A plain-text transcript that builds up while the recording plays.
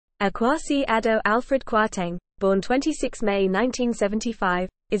Kwasi Alfred Kwarteng, born 26 May 1975,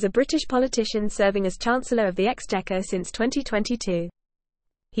 is a British politician serving as Chancellor of the Exchequer since 2022.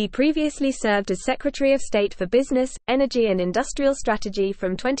 He previously served as Secretary of State for Business, Energy and Industrial Strategy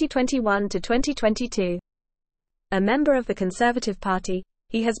from 2021 to 2022. A member of the Conservative Party,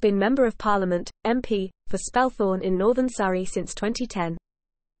 he has been Member of Parliament, MP, for Spelthorne in northern Surrey since 2010.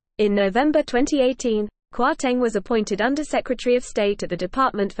 In November 2018, Kwarteng was appointed Under-Secretary of State at the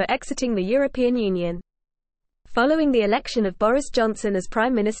Department for Exiting the European Union. Following the election of Boris Johnson as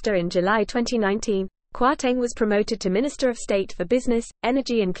Prime Minister in July 2019, Kwarteng was promoted to Minister of State for Business,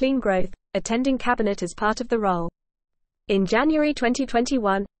 Energy and Clean Growth, attending Cabinet as part of the role. In January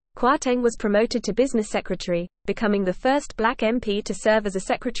 2021, Kwarteng was promoted to Business Secretary, becoming the first black MP to serve as a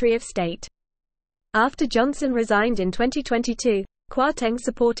Secretary of State. After Johnson resigned in 2022, Kwarteng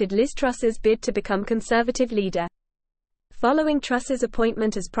supported Liz Truss's bid to become Conservative leader. Following Truss's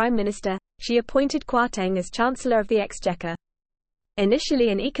appointment as Prime Minister, she appointed Kwarteng as Chancellor of the Exchequer. Initially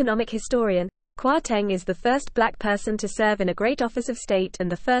an economic historian, Kwarteng is the first black person to serve in a great office of state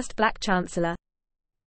and the first black Chancellor.